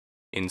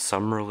In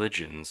some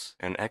religions,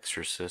 an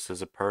exorcist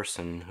is a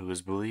person who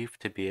is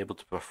believed to be able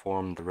to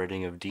perform the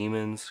ridding of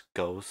demons,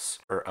 ghosts,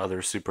 or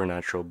other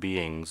supernatural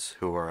beings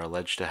who are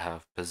alleged to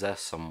have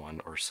possessed someone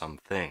or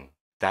something.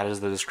 That is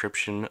the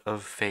description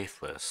of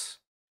Faithless,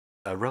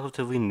 a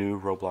relatively new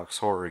Roblox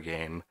horror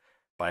game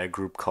by a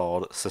group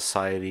called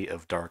Society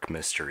of Dark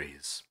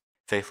Mysteries.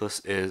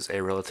 Faithless is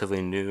a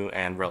relatively new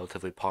and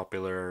relatively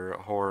popular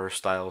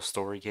horror-style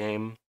story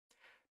game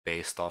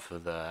based off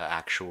of the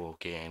actual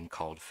game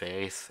called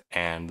Faith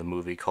and the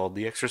movie called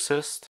The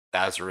Exorcist.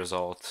 As a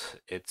result,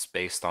 it's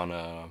based on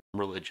a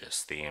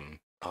religious theme.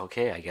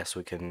 Okay, I guess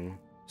we can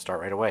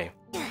start right away.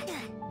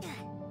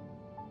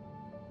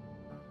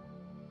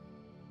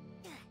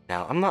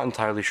 Now, I'm not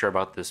entirely sure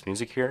about this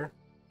music here,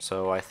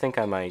 so I think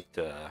I might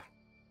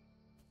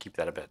keep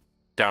that a bit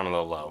down a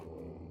little low.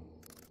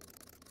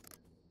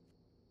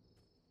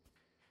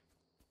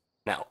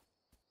 Now,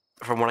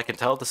 from what I can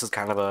tell, this is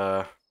kind of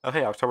a... Oh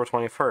hey, October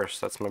 21st,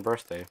 that's my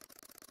birthday.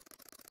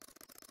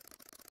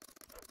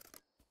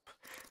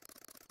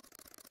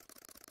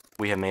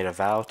 We have made a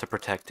vow to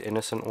protect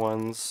innocent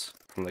ones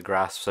from the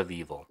grasps of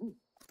evil.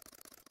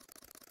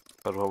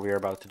 But what we are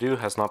about to do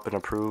has not been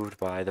approved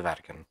by the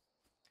Vatican.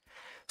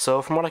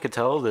 So from what I could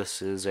tell,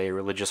 this is a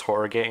religious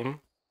horror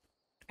game,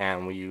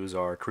 and we use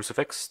our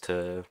crucifix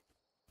to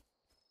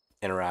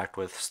interact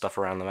with stuff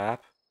around the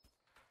map.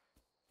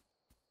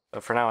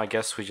 But for now, I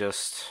guess we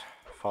just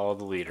follow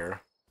the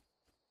leader.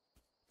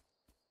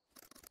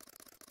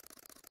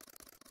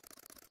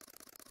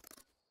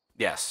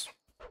 Yes.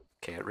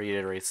 Okay, it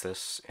reiterates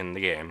this in the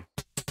game.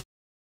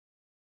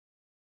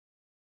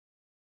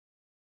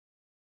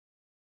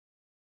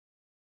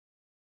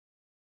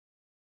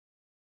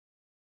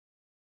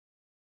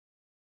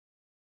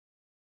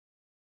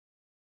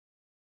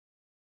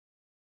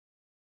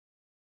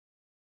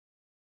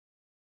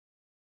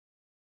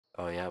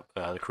 Oh yeah,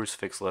 the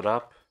crucifix lit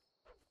up.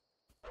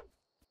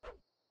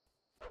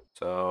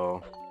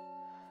 So,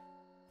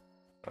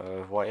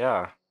 well,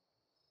 yeah.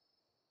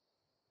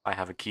 I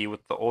have a key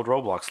with the old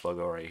Roblox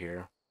logo right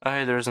here.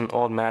 Hey, there's an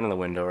old man in the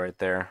window right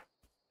there.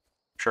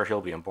 Sure, he'll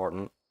be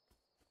important.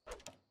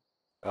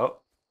 Oh,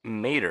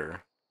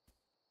 Mater.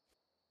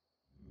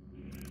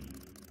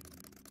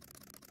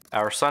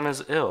 Our son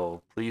is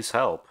ill. Please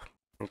help.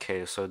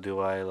 Okay, so do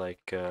I,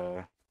 like,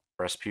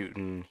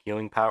 Rasputin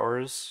healing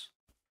powers?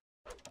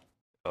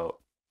 Oh.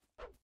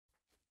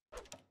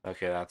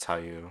 Okay, that's how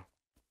you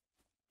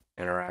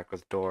interact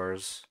with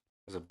doors.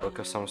 There's a book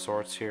of some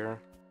sorts here.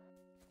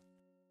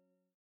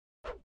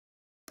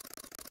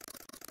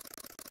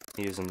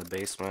 He is in the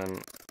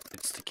basement.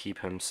 It's to keep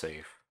him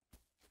safe.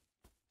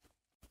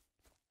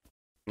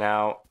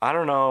 Now, I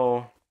don't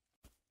know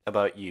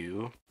about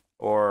you,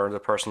 or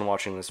the person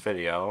watching this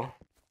video,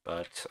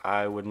 but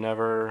I would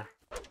never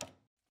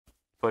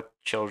put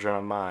children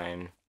of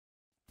mine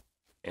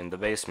in the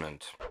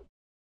basement.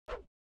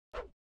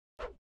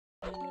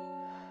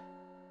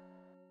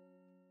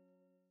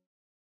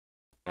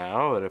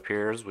 Now, it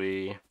appears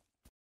we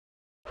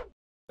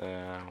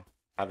have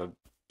a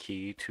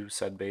key to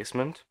said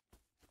basement.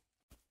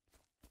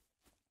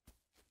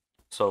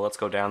 So let's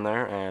go down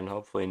there, and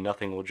hopefully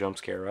nothing will jump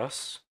scare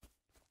us.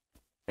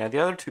 Now, the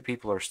other two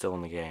people are still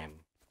in the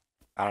game.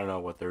 I don't know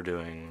what they're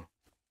doing.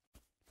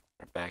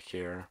 They're back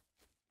here.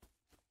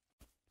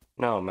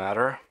 No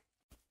matter.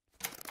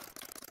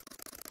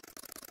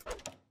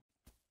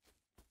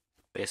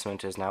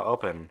 Basement is now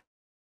open.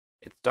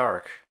 It's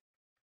dark.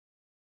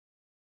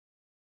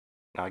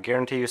 Now, I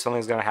guarantee you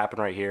something's gonna happen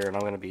right here, and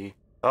I'm gonna be...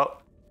 Oh!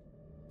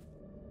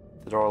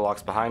 The door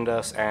locks behind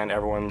us, and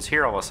everyone's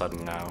here all of a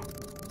sudden now.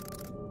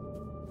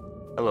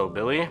 Hello,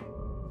 Billy.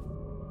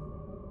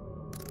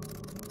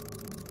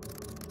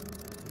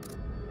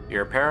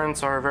 Your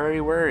parents are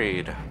very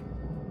worried.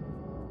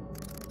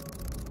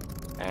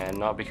 And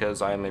not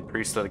because I am a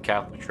priest of the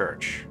Catholic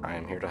Church. I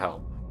am here to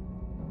help.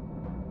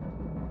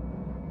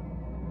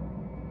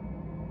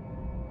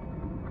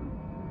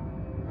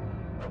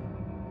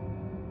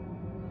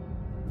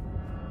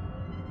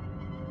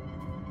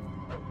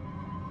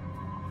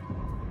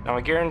 Now,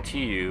 I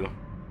guarantee you,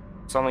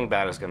 something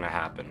bad is gonna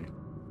happen.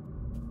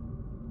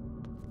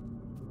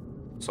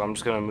 So I'm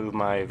just gonna move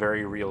my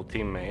very real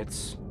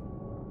teammates.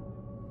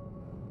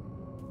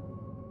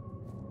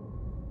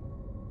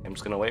 I'm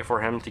just gonna wait for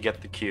him to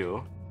get the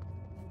cue.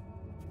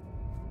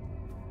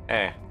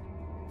 Hey,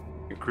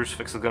 your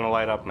crucifix is gonna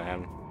light up,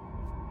 man.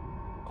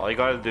 All you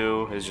gotta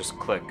do is just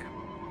click.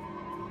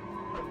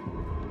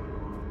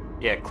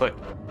 Yeah, click.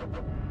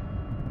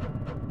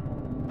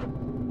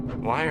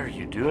 Why are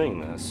you doing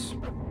this?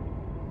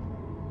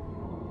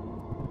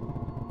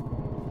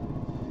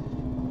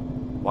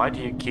 Why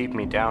do you keep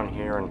me down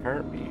here and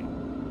hurt me?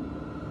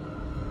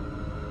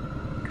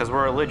 Because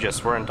we're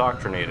religious, we're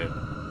indoctrinated.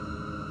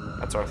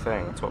 That's our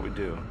thing, that's what we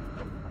do.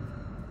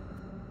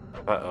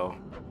 Uh-oh.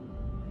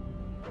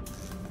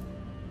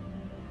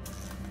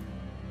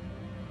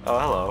 Oh,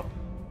 hello.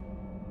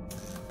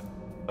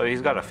 Oh,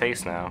 he's got a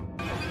face now.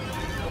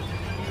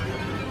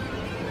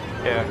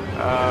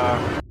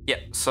 Yeah,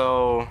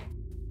 so...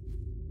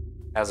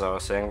 As I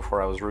was saying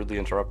before I was rudely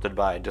interrupted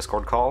by a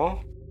Discord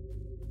call.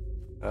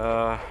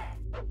 Yeah,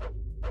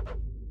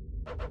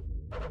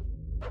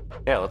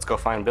 let's go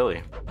find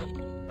Billy.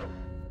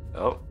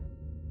 Oh.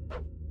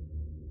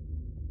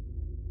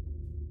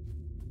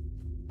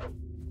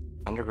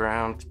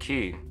 Underground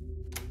key.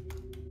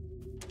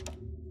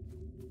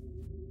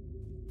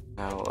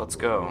 Now, let's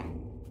go.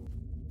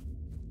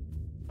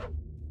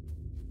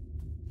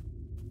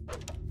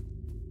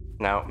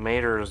 Now,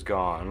 Mater is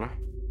gone.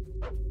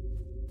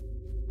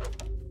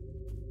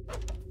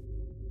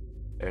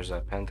 There's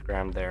a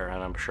pentagram there,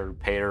 and I'm sure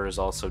Pater is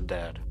also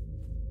dead.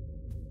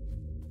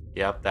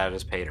 Yep, that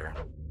is Pater.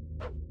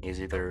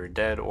 He's either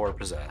dead or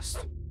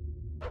possessed.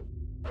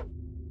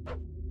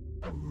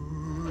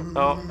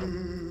 Oh,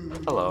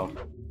 hello.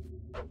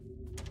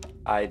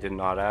 I did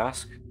not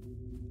ask.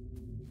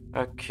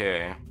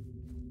 Okay.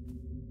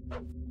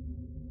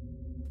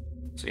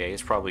 So yeah,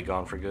 he's probably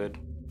gone for good.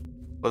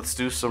 Let's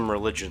do some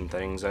religion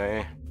things,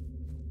 eh?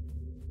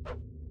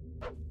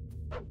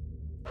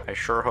 I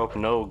sure hope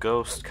no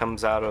ghost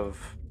comes out of...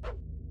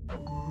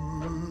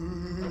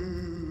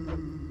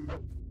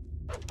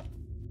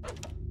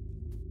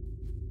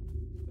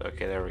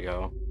 Okay, there we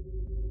go.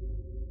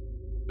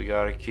 We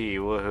got a key,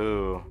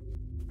 woohoo.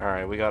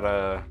 Alright, we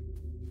gotta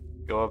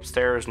go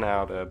upstairs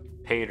now to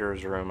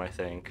Pater's room, I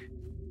think.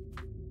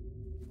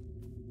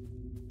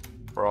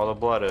 Where all the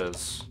blood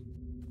is.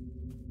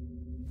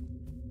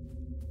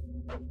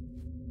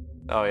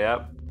 Oh,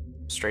 yep.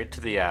 Straight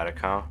to the attic,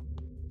 huh?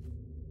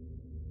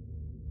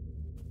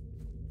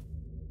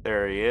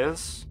 There he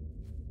is.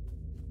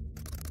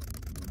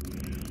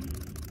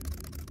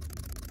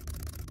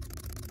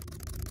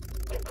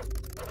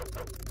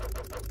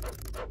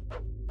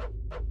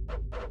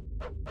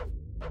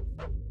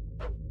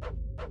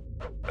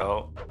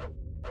 Oh.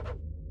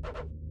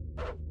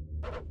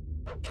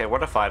 Okay,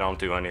 what if I don't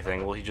do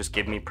anything? Will he just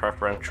give me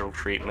preferential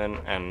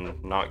treatment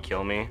and not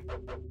kill me?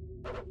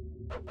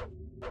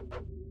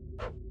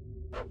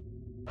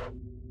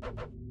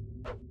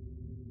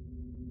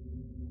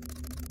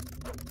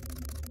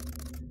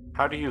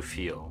 How do you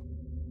feel?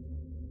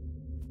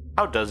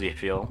 How does he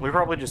feel? We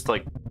probably just,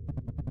 like,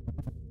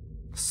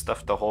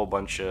 stuffed a whole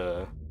bunch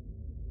of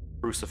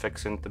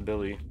crucifix into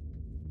Billy.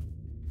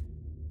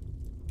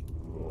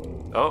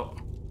 Oh,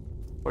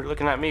 what are you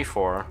looking at me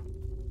for?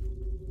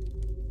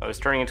 I was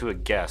turning into a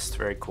guest.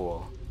 Very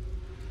cool.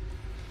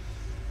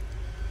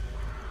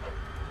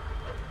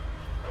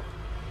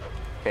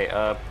 Okay,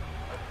 oh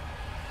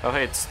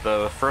hey, it's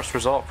the first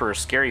result for a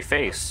scary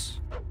face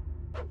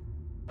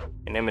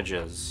in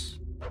images.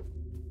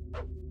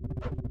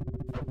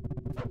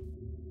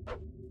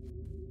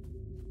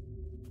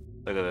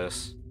 Look at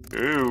this.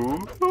 Ooh.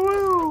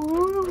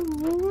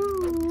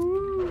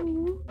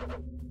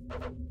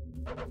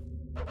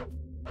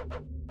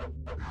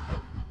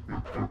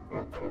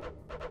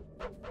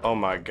 Oh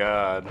my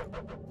god.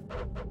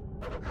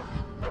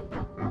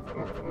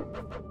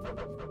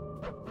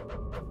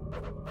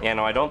 Yeah,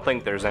 no, I don't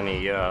think there's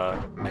any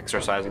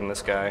exercising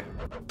this guy.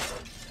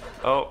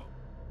 Oh.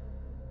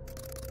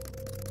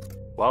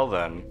 Well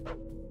then.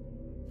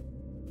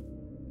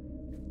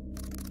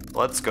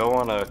 Let's go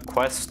on a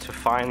quest to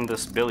find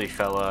this Billy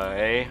fella,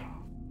 eh?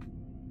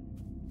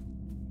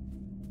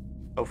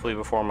 Hopefully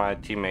before my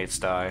teammates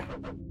die.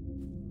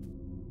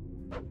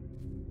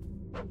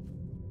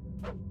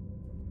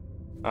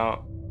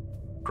 Oh.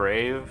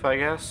 Grave, I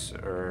guess?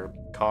 Or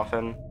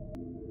coffin?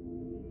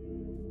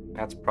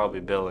 That's probably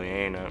Billy,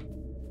 ain't it?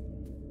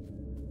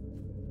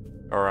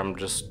 Or I'm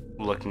just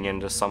looking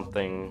into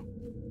something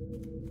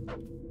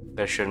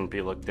that shouldn't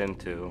be looked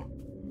into.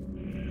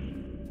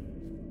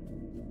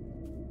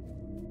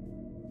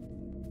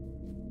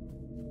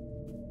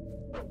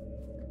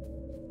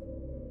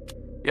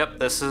 Yep,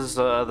 this is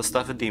the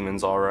stuff of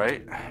demons,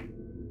 alright.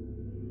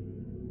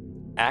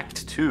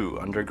 Act 2,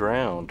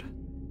 Underground.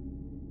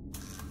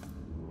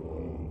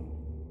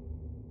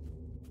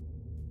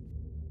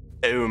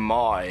 Oh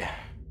my.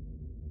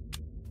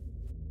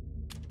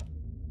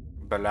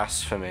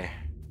 Blasphemy.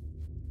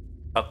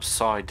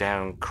 Upside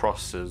down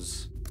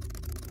crosses.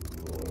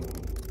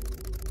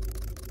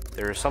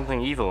 There is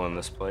something evil in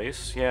this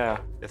place. Yeah,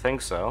 I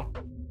think so.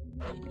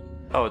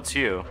 Oh, it's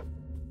you.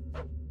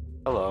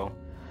 Hello.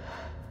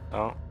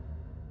 Oh.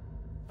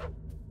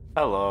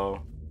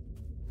 Hello.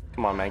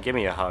 Come on, man, give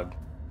me a hug.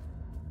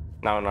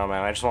 No, man,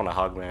 I just want a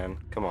hug, man.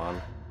 Come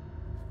on.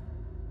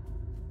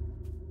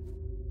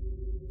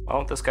 Why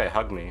won't this guy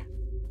hug me?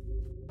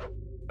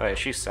 Oh yeah,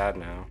 she's sad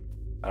now.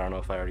 I don't know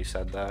if I already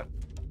said that.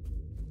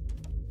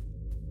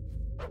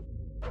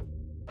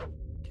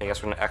 Okay, I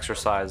guess we're gonna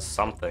exercise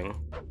something.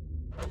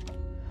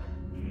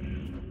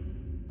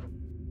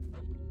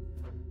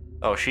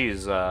 Oh,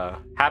 she's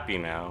happy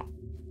now.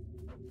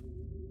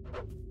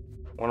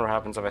 Wonder what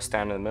happens if I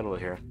stand in the middle of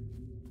here.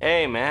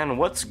 Hey man,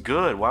 what's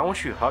good? Why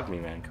won't you hug me,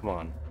 man? Come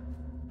on.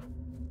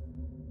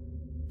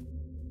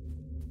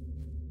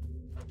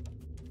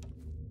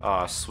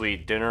 Aw,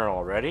 sweet, dinner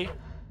already?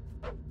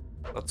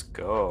 Let's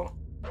go.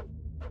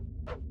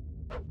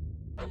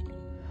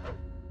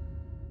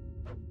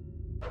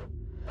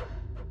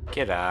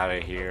 Get out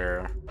of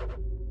here.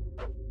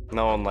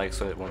 No one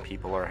likes it when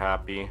people are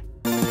happy.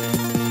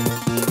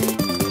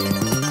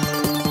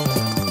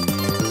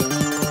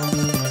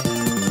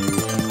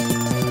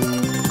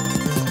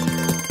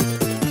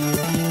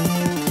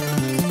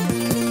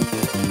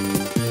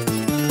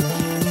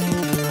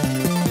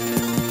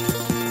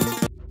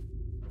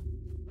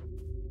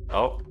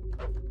 Oh,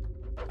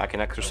 I can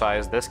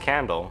exercise this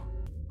candle.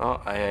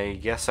 Oh, I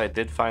guess I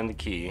did find the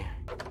key.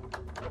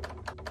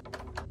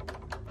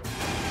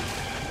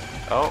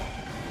 Oh.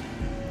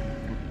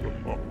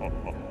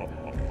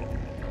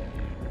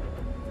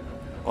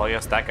 Well, I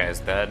guess that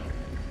guy's dead.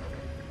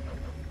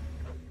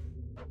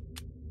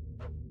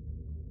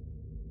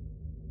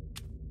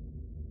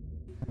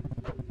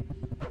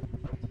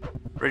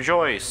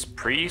 Rejoice,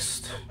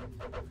 priest.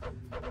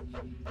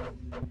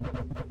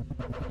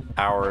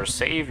 Our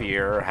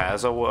savior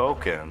has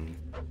awoken.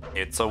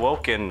 It's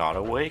awoken, not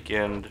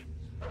awakened.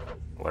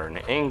 Learn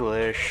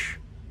English.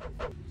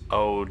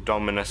 Oh,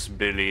 Dominus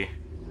Billy.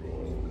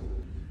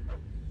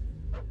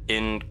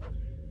 In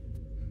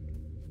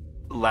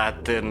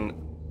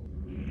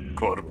Latin,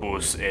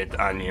 corpus et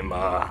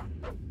anima.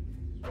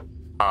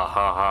 Ha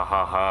ha ha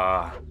ha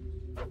ha.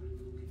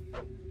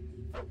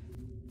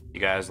 You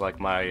guys like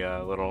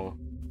my little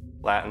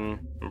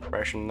Latin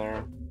impression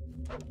there?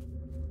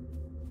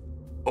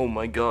 Oh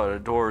my god, a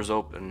door is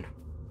open.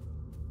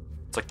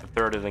 It's like the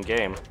third in the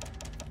game.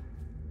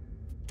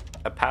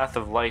 A path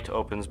of light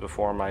opens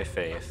before my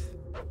faith.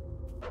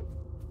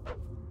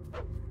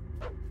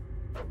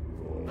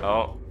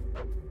 Oh,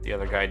 the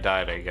other guy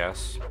died, I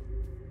guess.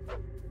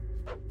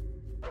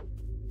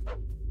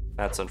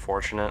 That's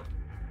unfortunate.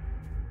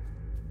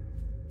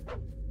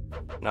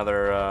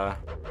 Another,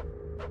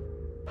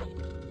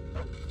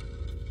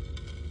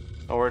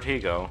 Oh, where'd he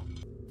go?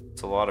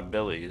 It's a lot of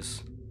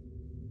Billies.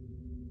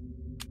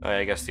 Oh,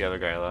 I guess the other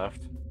guy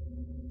left.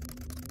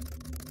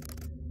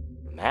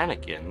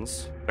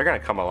 Mannequins? They're gonna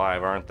come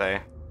alive, aren't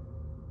they?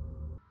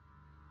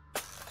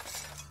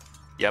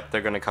 Yep,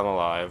 they're gonna come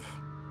alive.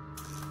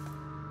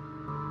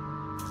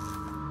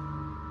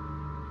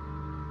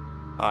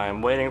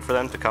 I'm waiting for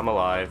them to come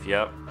alive,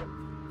 yep.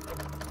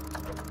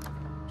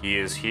 He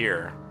is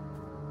here.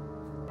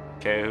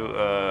 Okay,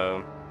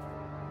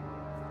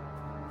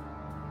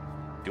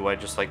 do I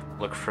just, like,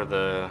 look for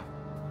the...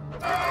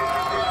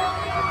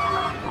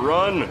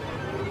 Run!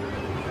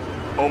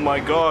 Oh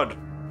my god!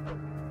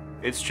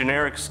 It's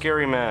generic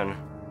scary man.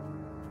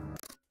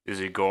 Is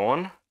he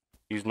gone?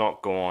 He's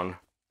not gone.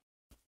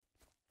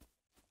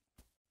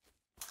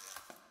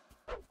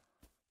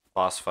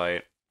 Boss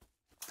fight.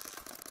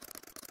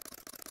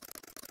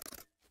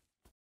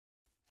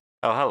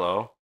 Oh,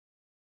 hello.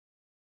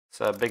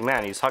 It's a big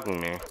man, he's hugging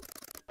me.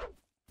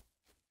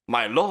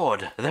 My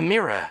lord, the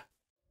mirror!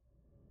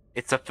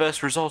 It's the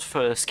first result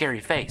for a scary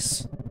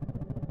face.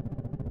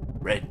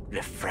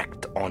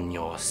 Reflect on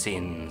your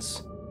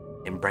sins.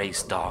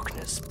 Embrace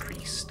darkness,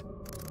 priest.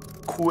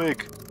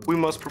 Quick! We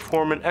must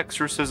perform an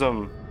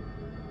exorcism!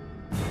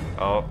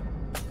 Oh.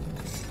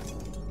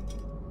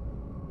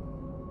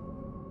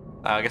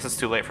 I guess it's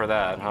too late for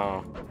that,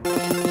 huh?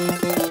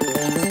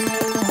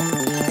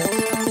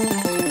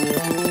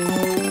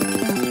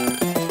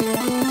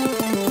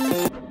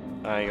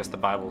 I guess the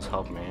Bibles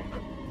help me.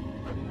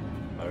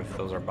 What if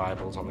those are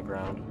Bibles on the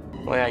ground?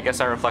 Well, yeah, I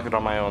guess I reflected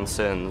on my own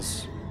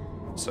sins.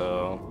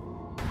 So...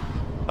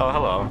 Oh,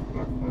 hello.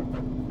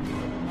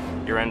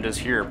 Your end is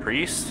here,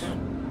 priest.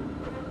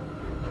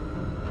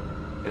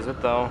 Is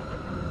it, though?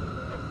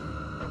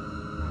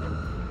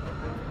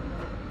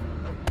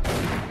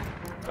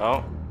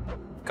 Oh.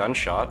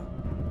 Gunshot.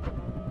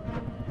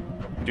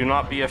 Do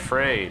not be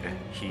afraid,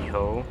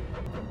 hee-ho.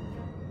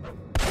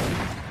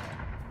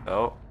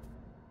 Oh.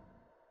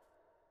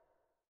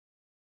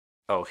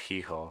 Oh,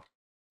 hee-ho.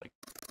 Like,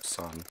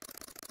 son.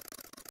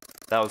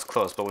 That was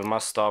close, but we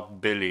must stop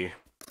Billy.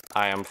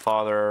 I am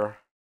Father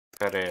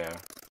Pereira.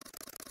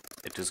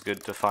 It is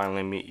good to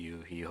finally meet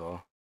you,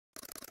 hee-ho.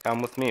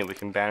 Come with me, we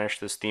can banish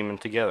this demon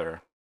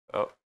together.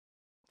 Oh.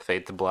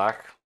 Fade to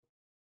black.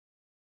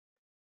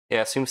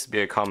 Yeah, it seems to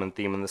be a common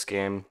theme in this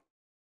game.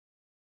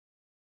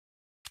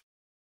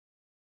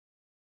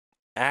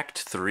 Act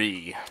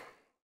 3.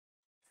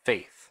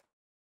 Faith.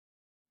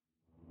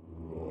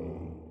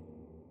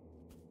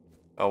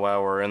 Oh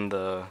wow, we're in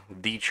the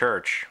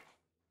church.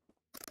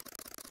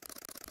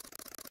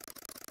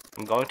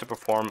 I'm going to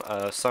perform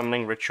a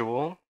summoning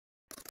ritual.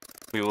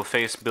 We will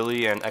face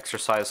Billy and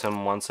exorcise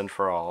him once and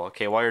for all.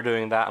 Okay, while you're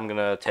doing that, I'm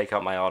gonna take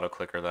out my auto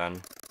clicker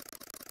then.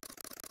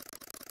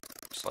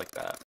 Just like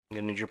that. I'm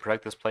gonna need you to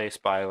protect this place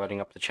by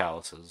lighting up the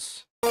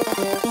chalices.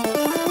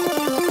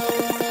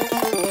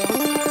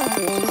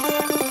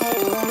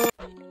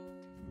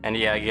 And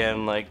yeah,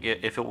 again, like,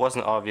 if it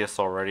wasn't obvious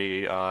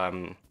already,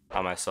 I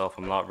myself,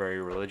 I'm not very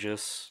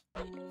religious.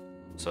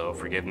 So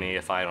forgive me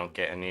if I don't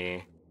get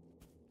any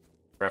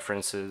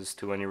references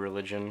to any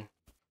religion.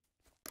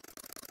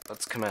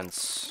 Let's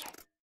commence.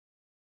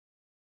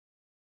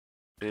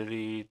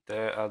 Billy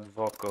de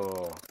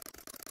Advoco.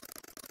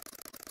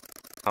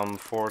 come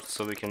forth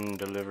so we can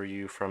deliver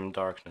you from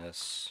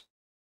darkness.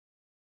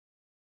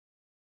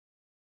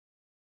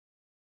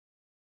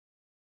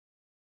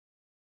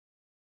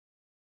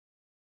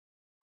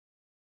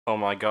 Oh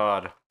my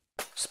god.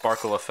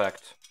 Sparkle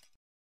effect.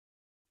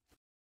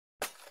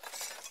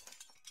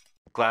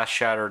 Glass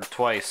shattered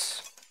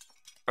twice.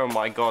 Oh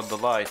my god, the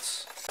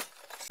lights.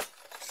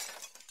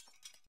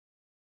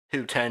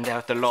 Who turned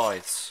out the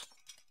lights?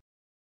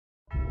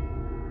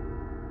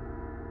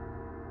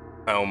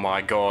 Oh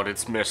my god,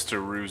 it's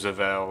Mr.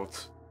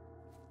 Roosevelt.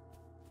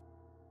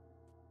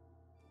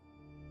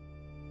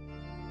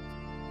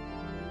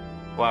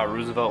 Wow,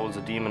 Roosevelt was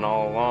a demon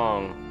all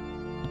along.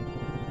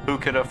 Who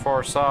could have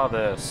foresaw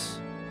this?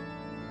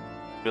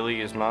 Billy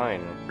is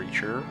mine,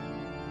 creature.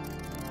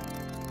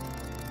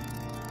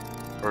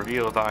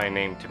 Reveal thy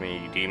name to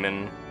me,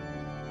 demon.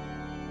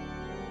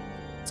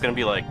 It's gonna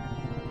be like...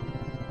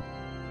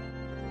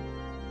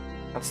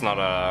 It's not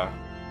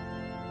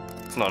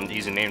an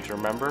easy name to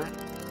remember.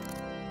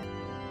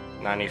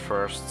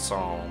 91st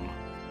Psalm.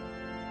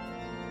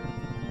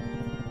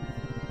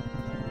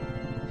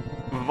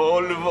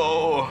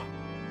 Volvo!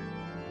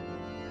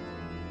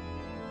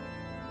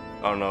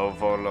 Oh no,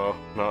 Volo,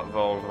 not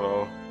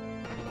Volvo.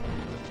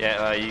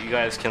 Yeah, you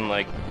guys can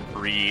like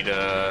read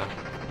the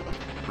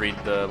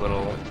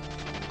little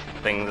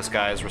thing this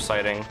guy is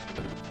reciting.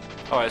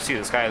 Oh, I see,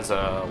 this guy is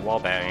wall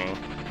banging.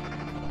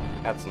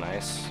 That's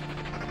nice.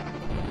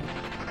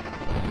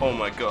 Oh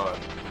my god.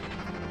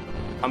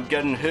 I'm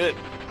getting hit!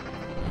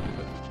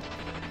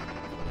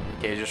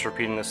 Okay, he's just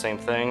repeating the same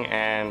thing,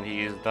 and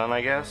he's done, I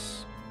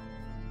guess.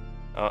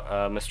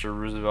 Mr.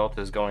 Roosevelt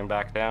is going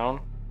back down.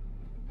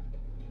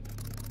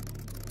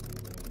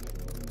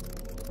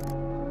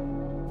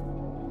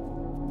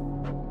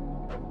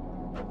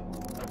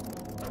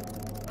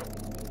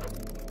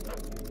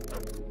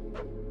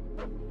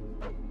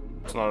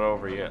 It's not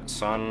over yet,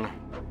 son.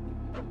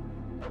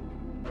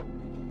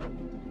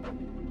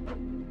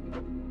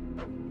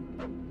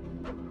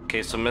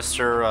 Okay, so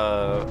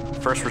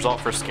Mr. First result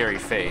for Scary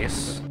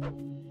Face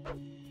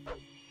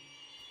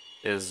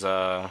is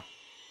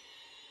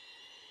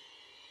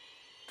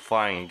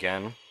flying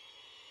again.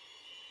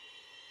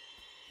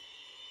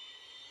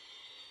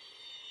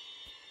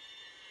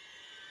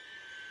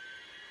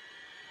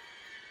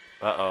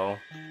 Uh-oh.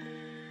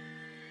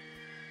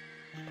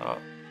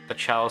 The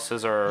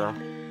chalices are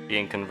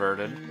being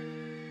converted.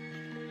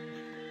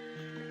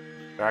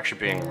 They're actually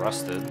being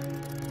rusted.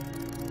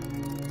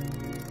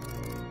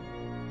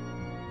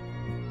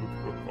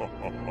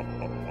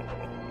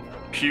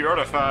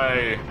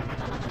 Purify!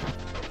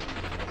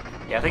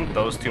 Yeah, I think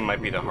those two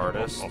might be the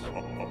hardest.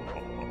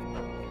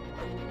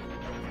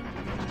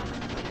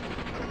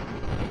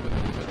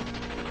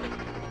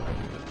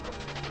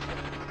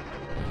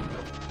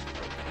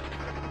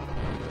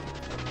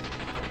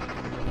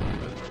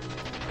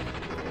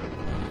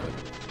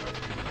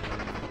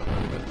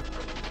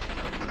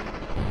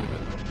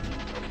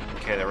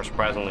 Okay, they were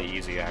surprisingly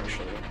easy,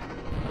 actually.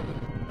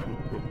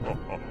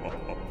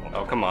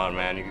 Oh, come on,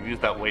 man. You've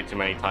used that way too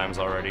many times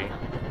already.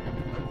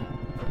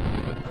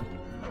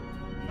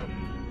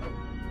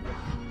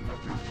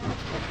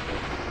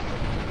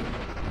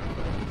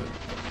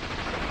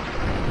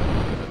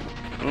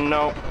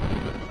 Nope.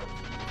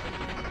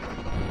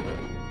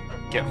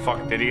 Get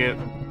fucked, idiot.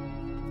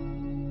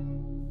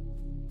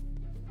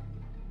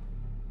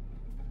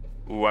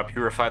 Ooh, I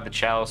purified the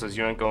chalices.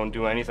 You ain't gonna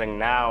do anything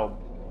now.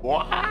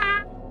 What?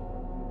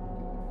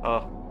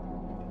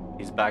 Oh.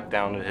 He's back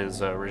down to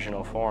his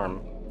original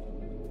form.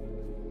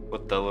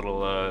 With the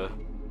little,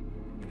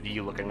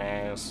 V-looking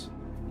ass.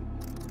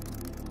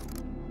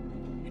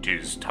 It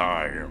is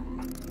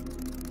time.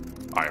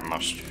 I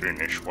must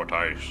finish what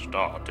I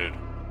started.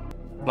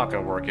 Not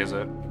gonna work, is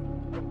it?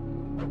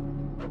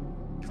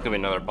 It's gonna be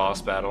another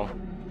boss battle.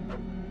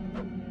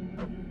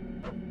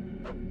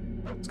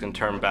 It's gonna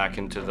turn back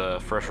into the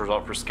first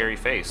result for Scary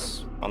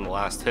Face on the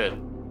last hit.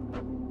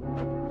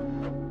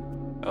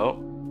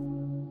 Oh.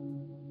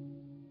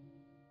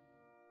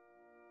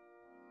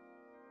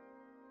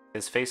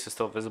 His face is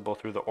still visible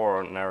through the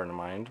aura, never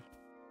mind.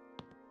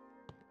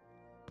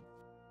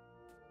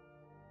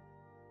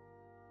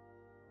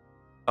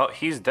 Oh,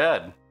 he's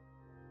dead.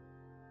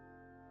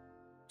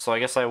 So I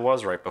guess I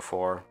was right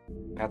before.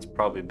 That's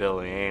probably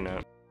Billy, ain't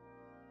it?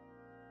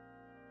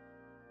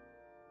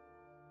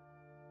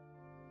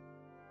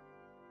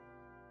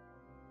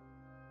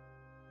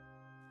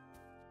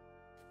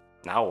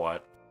 Now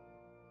what?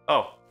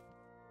 Oh.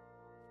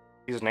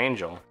 He's an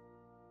angel.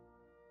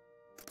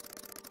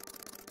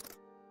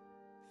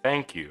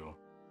 Thank you.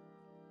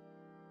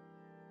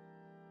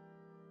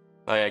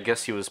 I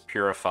guess he was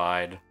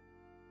purified.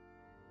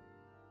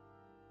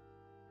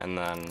 And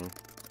then...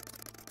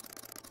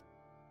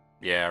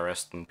 yeah,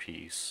 rest in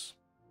peace.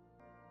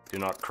 Do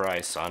not cry,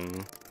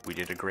 son. We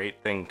did a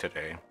great thing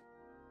today.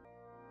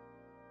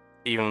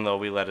 Even though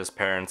we let his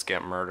parents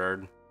get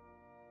murdered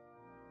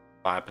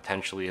by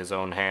potentially his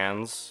own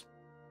hands,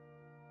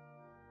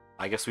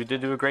 I guess we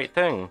did do a great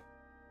thing.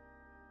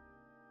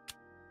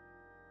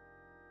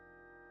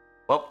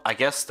 Well, I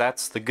guess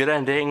that's the good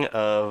ending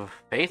of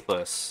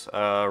Faithless,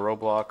 a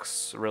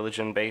Roblox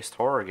religion-based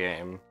horror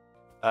game.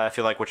 If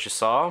you like what you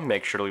saw,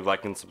 make sure to leave a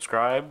like and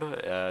subscribe.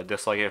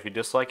 Dislike it if you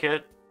dislike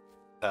it.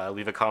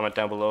 Leave a comment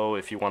down below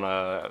if you want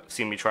to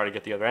see me try to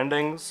get the other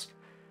endings.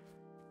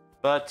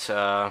 But,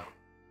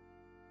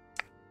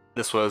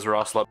 this was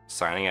Ross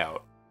signing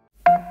out.